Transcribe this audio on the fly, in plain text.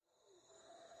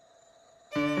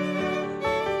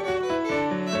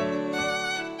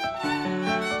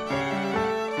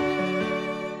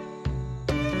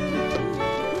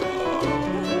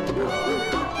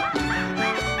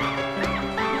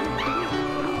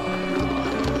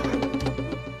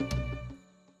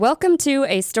Welcome to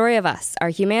A Story of Us, our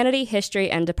humanity,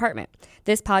 history, and department.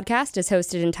 This podcast is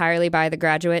hosted entirely by the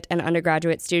graduate and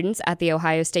undergraduate students at The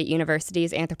Ohio State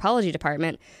University's Anthropology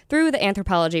Department through the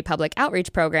Anthropology Public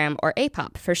Outreach Program, or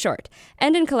APOP for short,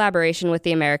 and in collaboration with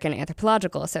the American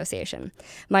Anthropological Association.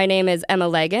 My name is Emma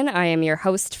Lagan. I am your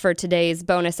host for today's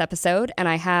bonus episode, and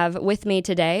I have with me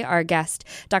today our guest,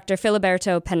 Dr.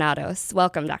 Filiberto Penados.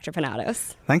 Welcome, Dr.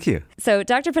 Penados. Thank you. So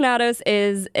Dr. Penados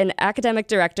is an academic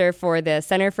director for the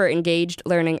Center for Engaged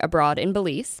Learning Abroad in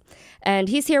Belize, and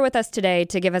he's here with us today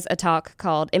to give us a talk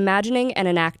called Imagining and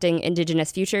Enacting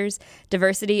Indigenous Futures,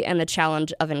 Diversity and the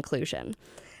Challenge of Inclusion.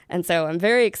 And so I'm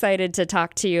very excited to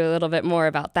talk to you a little bit more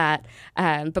about that.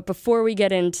 But before we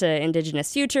get into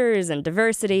Indigenous futures and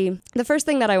diversity, the first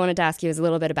thing that I wanted to ask you is a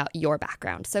little bit about your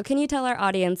background. So can you tell our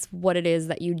audience what it is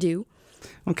that you do?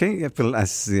 Okay, well,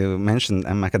 as you mentioned,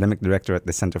 I'm academic director at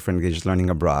the Center for Engaged Learning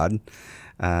Abroad,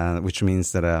 which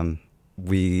means that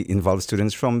we involve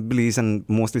students from Belize and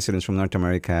mostly students from North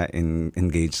America in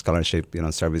engaged scholarship,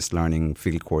 service learning,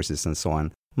 field courses, and so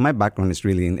on. My background is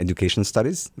really in education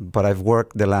studies, but I've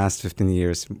worked the last 15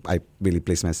 years, I really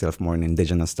place myself more in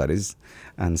indigenous studies.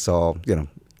 And so,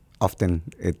 often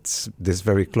it's this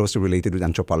very closely related with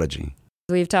anthropology.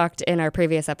 We've talked in our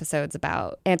previous episodes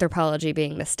about anthropology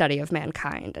being the study of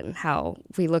mankind and how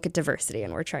we look at diversity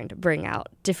and we're trying to bring out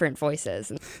different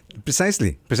voices.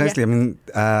 Precisely. Yeah. I mean,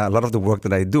 a lot of the work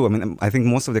that I do, I think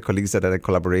most of the colleagues that I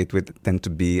collaborate with tend to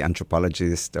be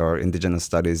anthropologists or indigenous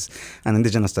studies. And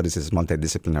indigenous studies is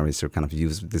multidisciplinary, so kind of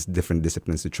use these different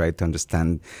disciplines to try to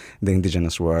understand the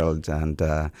indigenous world and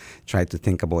try to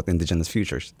think about indigenous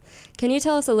futures. Can you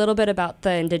tell us a little bit about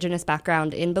the indigenous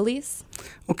background in Belize?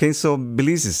 Okay, so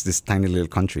Belize is this tiny little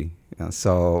country.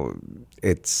 So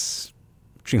it's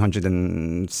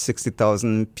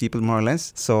 360,000 people, more or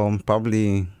less. So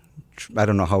probably, I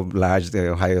don't know how large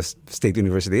the Ohio State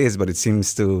University is, but it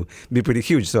seems to be pretty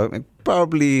huge. So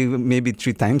probably maybe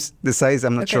 3 times the size,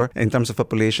 I'm not sure, in terms of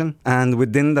population. And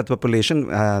within that population,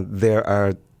 there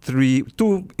are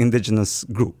two indigenous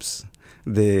groups.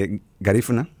 The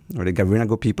Garifuna, or the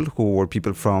Garinago people, who were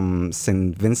people from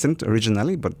St. Vincent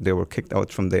originally, but they were kicked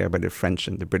out from there by the French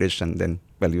and the British, and then,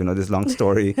 this long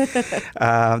story.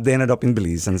 They ended up in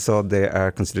Belize, and so they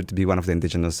are considered to be one of the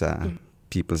indigenous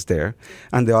peoples there.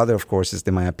 And the other, of course, is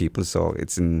the Maya people, so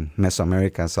it's in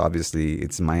Mesoamerica, so obviously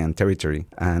it's Mayan territory.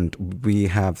 And we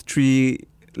have 3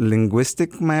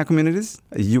 linguistic Maya communities,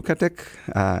 Yucatec,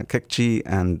 Quechua,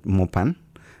 and Mopan.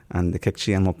 And the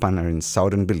Quechua and Mopan are in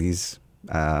southern Belize,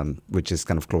 which is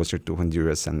kind of closer to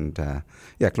Honduras and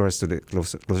closer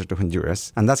to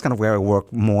Honduras. And that's kind of where I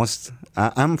work most.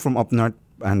 I'm from up north,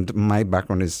 and my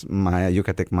background is Maya,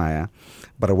 Yucatec Maya,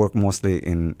 but I work mostly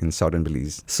in southern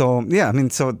Belize. So,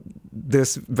 so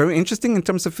there's very interesting in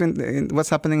terms of in what's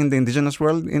happening in the indigenous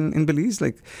world in Belize.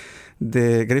 Like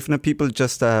the Garifuna people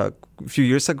just a few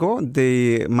years ago,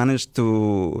 they managed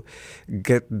to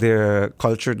get their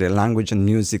culture, their language and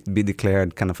music to be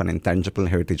declared kind of an intangible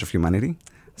heritage of humanity.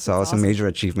 So it's a major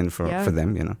achievement for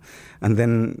them, And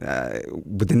then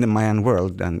within the Mayan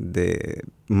world, and the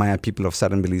Maya people of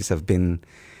southern Belize have been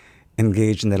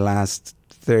engaged in the last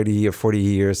 30 or 40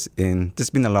 years in,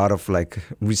 there's been a lot of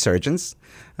resurgence,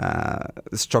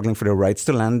 struggling for their rights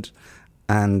to land,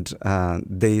 and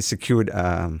they secured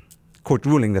court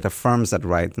ruling that affirms that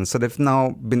right. And so they've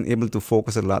now been able to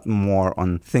focus a lot more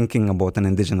on thinking about an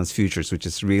indigenous futures, which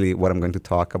is really what I'm going to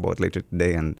talk about later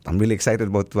today. And I'm really excited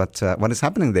about what is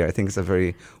happening there. I think it's a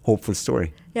very hopeful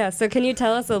story. Yeah, so can you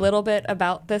tell us a little bit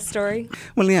about this story?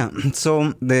 Well, yeah.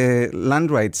 So the land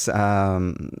rights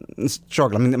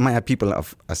struggle. The Maya people,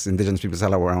 as indigenous peoples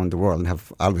all around the world,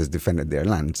 have always defended their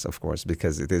lands, of course,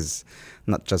 because it is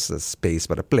not just a space,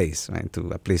 but a place, right?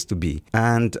 A place to be.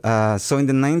 And so in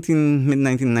the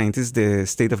mid-1990s, the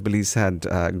state of Belize had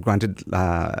granted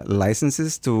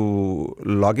licenses to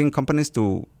logging companies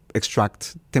to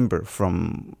extract timber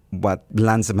from what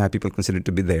lands the Maya people considered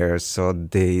to be theirs. So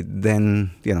they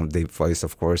then, they voiced,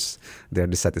 of course, their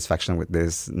dissatisfaction with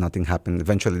this. Nothing happened.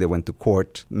 Eventually, they went to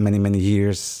court, many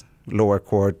years, lower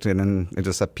court, and then it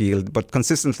was appealed. But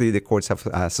consistently, the courts have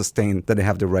sustained that they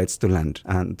have the rights to land.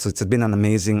 And so it's been an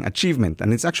amazing achievement.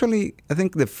 And it's actually, I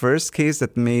think, the first case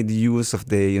that made use of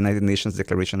the United Nations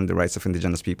Declaration on the Rights of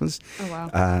Indigenous Peoples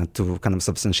to kind of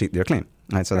substantiate their claim.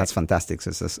 Right? So that's fantastic. So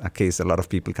it's a case a lot of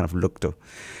people kind of look to.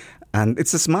 And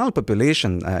it's a small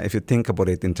population, if you think about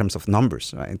it in terms of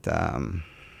numbers, right?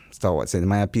 So I'd say the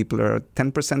Maya people are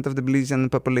 10% of the Belizean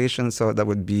population, so that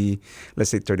would be, let's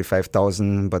say,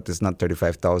 35,000, but it's not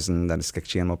 35,000, that is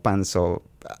Quechua and Mopan, so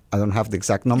I don't have the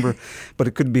exact number, but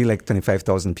it could be like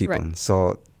 25,000 people. Right.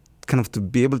 So kind of to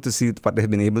be able to see what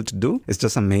they've been able to do is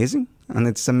just amazing. And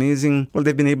it's amazing. Well,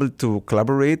 they've been able to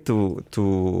collaborate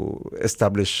to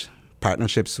establish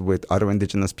partnerships with other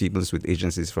indigenous peoples, with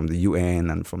agencies from the UN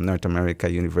and from North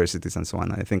America, universities and so on.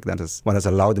 I think that is what has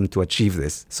allowed them to achieve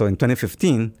this. So in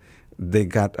 2015, they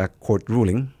got a court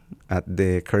ruling at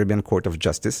the Caribbean Court of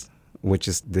Justice, which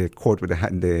is the court with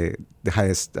the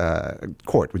highest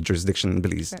court with jurisdiction in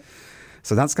Belize. Right.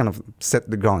 So that's kind of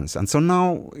set the grounds. And so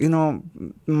now,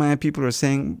 my people are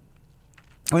saying,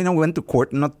 we went to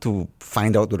court not to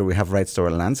find out whether we have rights to our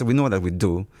land. So we know that we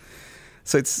do.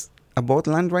 So it's about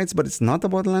land rights, but it's not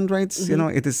about land rights.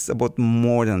 Mm-hmm. It is about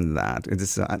more than that. It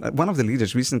is one of the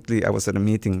leaders recently. I was at a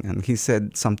meeting and he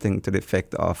said something to the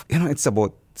effect of, it's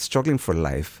about struggling for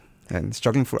life and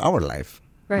struggling for our life.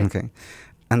 Right. Okay.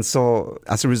 And so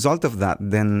as a result of that,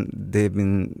 then they've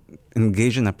been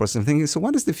engaged in a process of thinking, so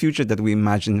what is the future that we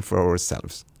imagine for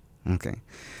ourselves? Okay.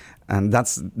 And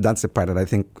that's the part that I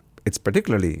think it's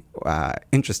particularly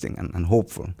interesting and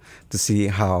hopeful to see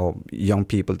how young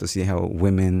people, to see how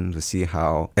women, to see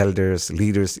how elders,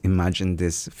 leaders imagine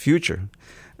this future.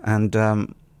 And,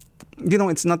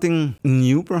 it's nothing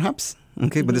new perhaps,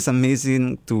 okay, mm-hmm. but it's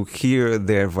amazing to hear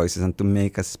their voices and to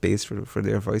make a space for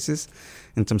their voices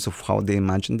in terms of how they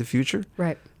imagine the future.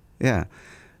 Right. Yeah.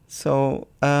 So,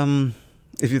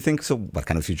 if you think, so what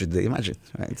kind of future do they imagine,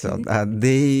 right? So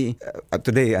they,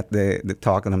 today at the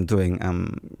talk that I'm doing,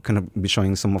 I'm going to be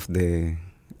showing some of the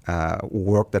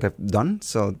work that I've done.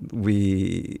 So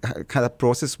we had a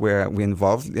process where we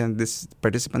involved these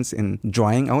participants in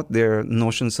drawing out their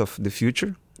notions of the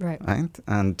future. Right.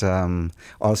 And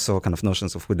also kind of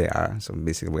notions of who they are. So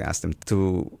basically we asked them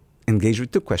to engage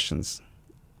with two questions.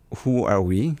 Who are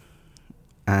we?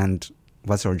 And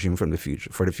what's our dream for the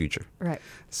future? Right.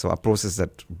 So a process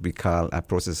that we call a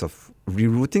process of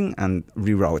rerouting and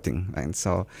rerouting, right?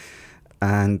 So,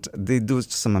 and they do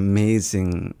some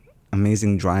amazing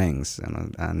drawings,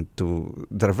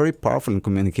 that are very powerful in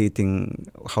communicating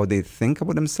how they think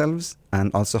about themselves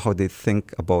and also how they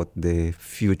think about the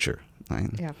future. Right?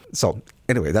 Yeah. So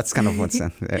anyway, that's kind of what's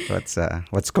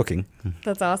cooking.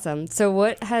 That's awesome. So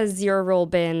what has your role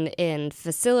been in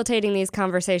facilitating these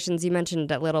conversations? You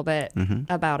mentioned a little bit mm-hmm.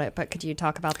 about it, but could you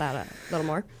talk about that a little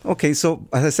more? Okay. So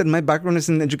as I said, my background is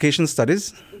in education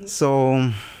studies. Mm-hmm. So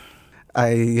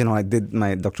I did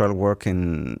my doctoral work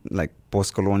in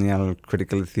post-colonial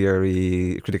critical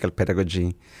theory, critical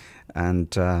pedagogy.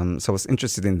 And so I was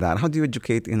interested in that. How do you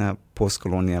educate in a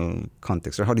post-colonial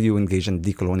context? Or how do you engage in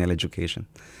de-colonial education?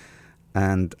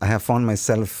 And I have found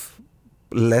myself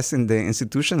less in the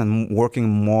institution and working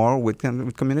more with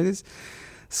communities.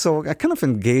 So I kind of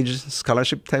engage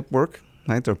scholarship type work,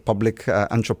 right? Or public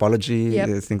anthropology, yep.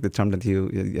 I think the term that you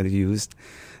used.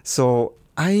 So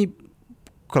I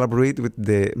collaborate with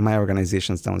my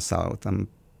organizations down south. I'm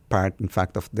part, in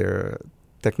fact, of their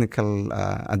technical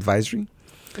advisory.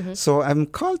 Mm-hmm. So I'm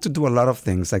called to do a lot of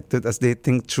things. As they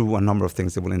think through a number of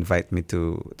things, they will invite me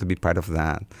to be part of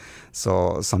that.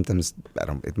 So sometimes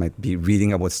it might be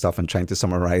reading about stuff and trying to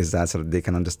summarize that so that they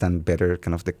can understand better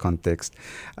kind of the context,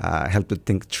 help to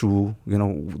think through,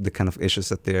 the kind of issues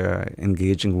that they're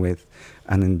engaging with.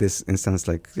 And in this instance,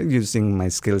 using my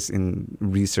skills in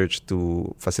research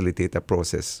to facilitate a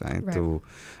process, right? To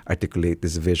articulate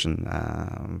this vision,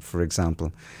 for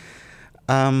example.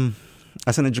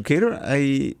 As an educator,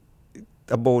 in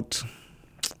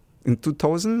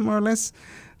 2000, more or less,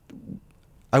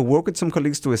 I worked with some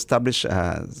colleagues to establish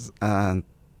an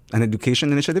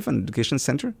education initiative, an education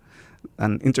center,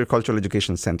 an intercultural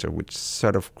education center, which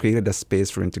sort of created a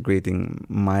space for integrating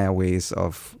Maya ways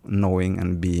of knowing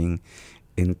and being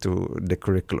into the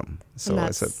curriculum. So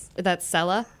that's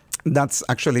CELA? That's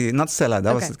actually not CELA.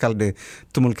 That was called the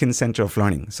Tumulkin Center of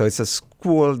Learning. So it's a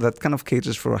school that kind of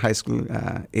caters for high school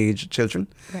age children.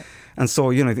 Right. And so,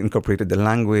 it incorporated the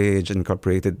language,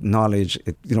 incorporated knowledge.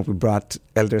 We brought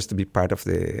elders to be part of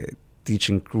the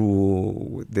teaching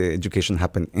crew. The education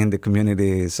happened in the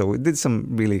community. So we did some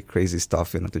really crazy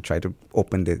stuff, to try to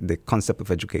open the concept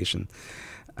of education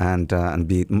and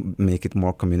make it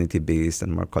more community-based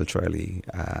and more culturally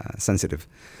sensitive.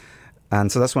 And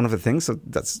so that's one of the things. So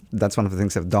that's one of the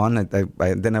things I've done.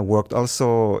 Then I worked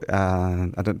also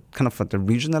at a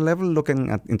regional level, looking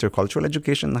at intercultural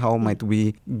education. How might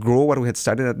we grow what we had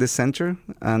started at this center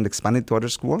and expand it to other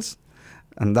schools?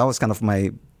 And that was kind of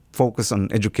my focus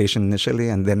on education initially.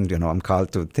 And then, I'm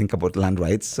called to think about land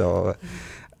rights. So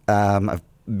I've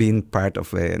been part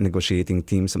of a negotiating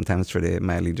team sometimes for the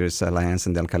Maya Leaders Alliance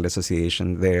and the Alcalde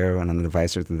Association there, and an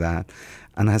advisor to that.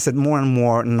 And I said more and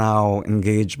more now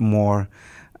engage more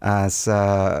as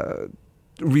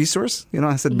resource.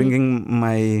 I said bringing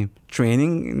my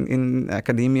training in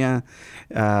academia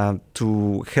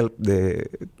to help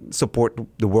support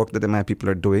the work that my people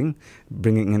are doing,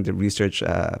 bringing in the research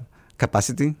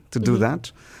capacity to do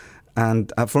that.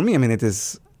 And for me, it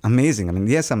is amazing.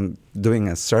 Yes, I'm doing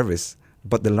a service,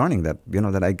 but the learning that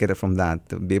that I get from that,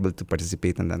 to be able to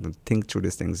participate in that, to think through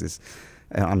these things is.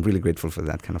 I'm really grateful for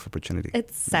that kind of opportunity.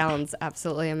 It sounds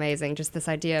absolutely amazing. Just this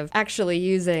idea of actually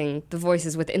using the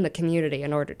voices within the community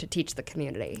in order to teach the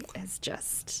community is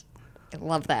just, I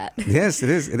love that. Yes, it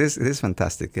is. It is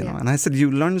fantastic. And I said, you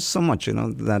learn so much.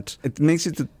 That it makes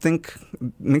you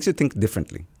think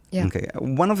differently. Yeah. Okay.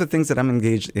 One of the things that I'm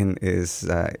engaged in is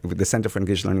with the Center for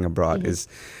Engaged Learning Abroad is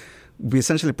we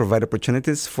essentially provide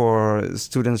opportunities for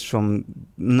students from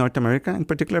North America, in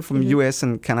particular from US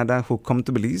and Canada, who come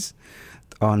to Belize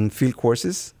on field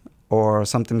courses or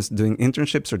sometimes doing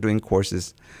internships or doing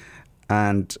courses.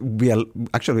 And we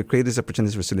create these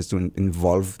opportunities for students to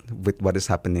involve with what is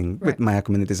happening with Maya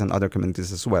communities and other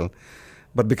communities as well.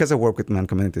 But because I work with Mayan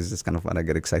communities, it's kind of what I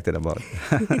get excited about.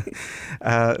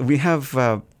 We have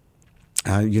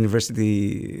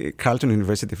Carleton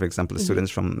University, for example, students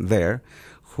from there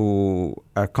who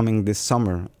are coming this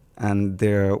summer, and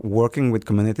they're working with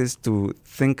communities to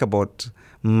think about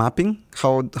mapping.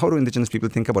 How do Indigenous people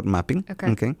think about mapping?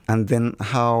 Okay. And then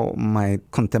how might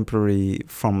contemporary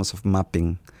forms of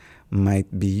mapping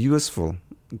might be useful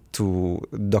to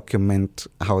document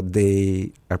how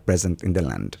they are present in the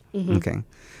land. Okay.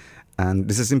 And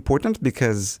this is important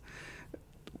because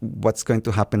what's going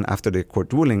to happen after the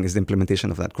court ruling is the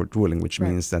implementation of that court ruling, which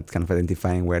means that kind of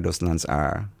identifying where those lands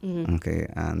are, okay,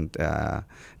 and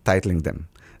titling them.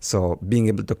 So being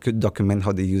able to document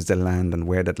how they use the land and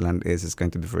where that land is going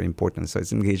to be very important. So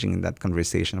it's engaging in that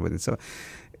conversation with it. So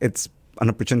it's an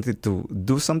opportunity to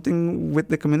do something with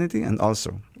the community and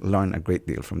also learn a great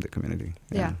deal from the community.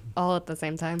 Yeah, all at the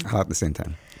same time. All at the same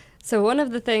time. So one of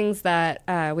the things that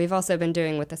we've also been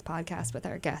doing with this podcast with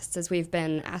our guests is we've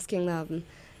been asking them,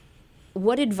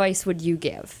 what advice would you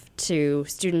give to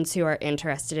students who are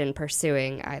interested in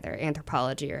pursuing either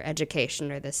anthropology or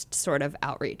education or this sort of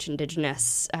outreach,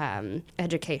 Indigenous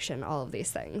education, all of these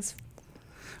things?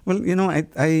 Well,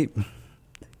 I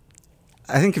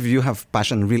think if you have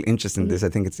passion, real interest in this, I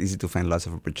think it's easy to find lots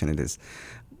of opportunities.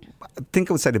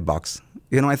 Think outside the box.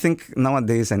 I think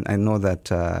nowadays, and I know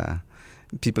that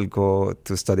people go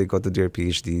to their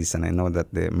PhDs, and I know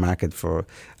that the market for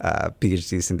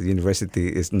PhDs in the university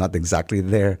is not exactly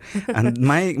there. And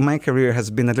my career has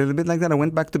been a little bit like that. I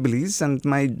went back to Belize, and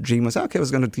my dream was, okay, I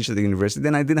was going to teach at the university.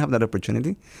 Then I didn't have that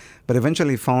opportunity, but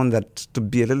eventually found that to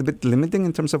be a little bit limiting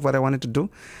in terms of what I wanted to do.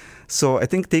 So I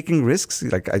think taking risks,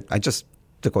 like I just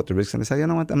took out the risks and I said, you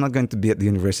know what, I'm not going to be at the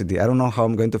university. I don't know how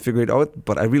I'm going to figure it out,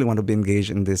 but I really want to be engaged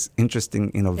in these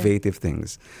interesting, innovative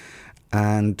things.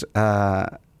 And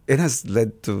it has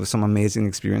led to some amazing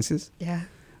experiences. Yeah.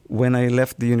 When I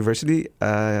left the University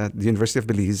of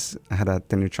Belize, I had a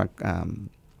tenure-track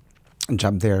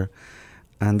job there.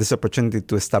 And this opportunity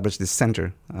to establish this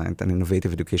center, an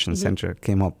innovative education center,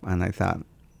 came up. And I thought,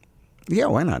 yeah,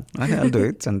 why not? I'll do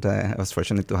it. And I was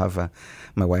fortunate to have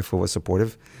my wife who was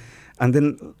supportive. And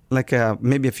then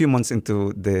maybe a few months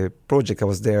into the project, I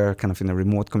was there kind of in a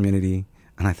remote community.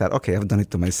 And I thought, okay, I've done it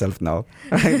to myself now.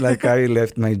 Right? I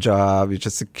left my job, which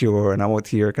is secure, and I'm out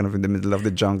here kind of in the middle of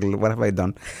the jungle. What have I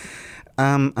done?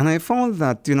 And I found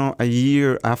that, a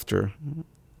year after,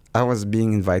 I was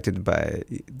being invited by,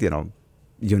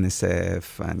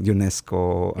 UNICEF and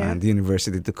UNESCO and the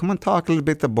university to come and talk a little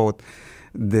bit about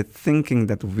the thinking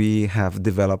that we have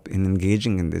developed in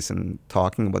engaging in this and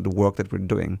talking about the work that we're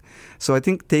doing. So I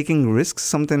think taking risks,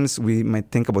 sometimes we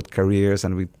might think about careers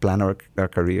and we plan our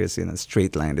careers in a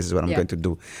straight line. This is what I'm going to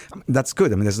do. That's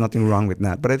good. There's nothing wrong with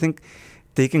that. But I think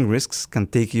taking risks can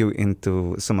take you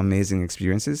into some amazing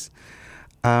experiences.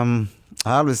 I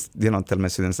always, tell my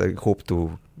students I hope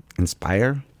to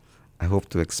inspire. I hope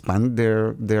to expand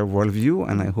their worldview,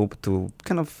 and I hope to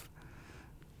kind of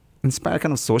inspire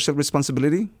kind of social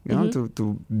responsibility,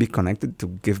 to be connected, to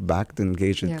give back, to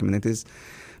engage in communities.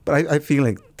 But I feel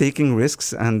like taking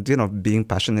risks and, being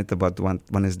passionate about what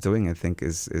one is doing, I think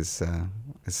is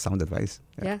sound advice.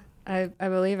 Yeah, I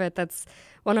believe it. That's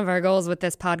one of our goals with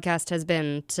this podcast has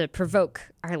been to provoke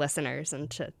our listeners and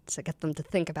to get them to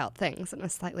think about things in a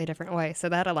slightly different way. So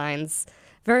that aligns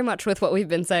very much with what we've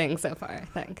been saying so far, I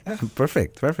think.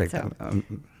 Perfect. So,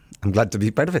 I'm glad to be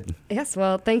part of it. Yes,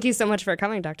 well, thank you so much for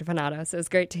coming, Dr. Penados. It was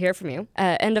great to hear from you.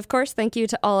 And of course, thank you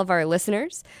to all of our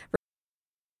listeners.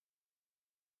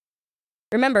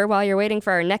 Remember, while you're waiting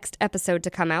for our next episode to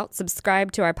come out,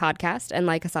 subscribe to our podcast and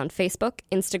like us on Facebook,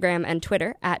 Instagram, and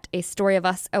Twitter at A Story of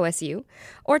Us OSU,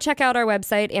 or check out our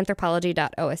website,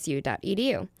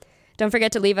 anthropology.osu.edu. Don't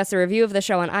forget to leave us a review of the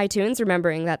show on iTunes,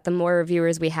 remembering that the more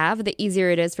reviewers we have, the easier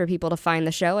it is for people to find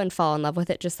the show and fall in love with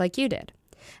it just like you did.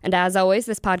 And as always,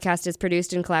 this podcast is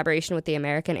produced in collaboration with the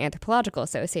American Anthropological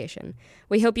Association.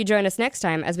 We hope you join us next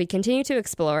time as we continue to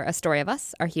explore a story of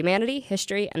us, our humanity,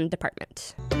 history, and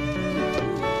department.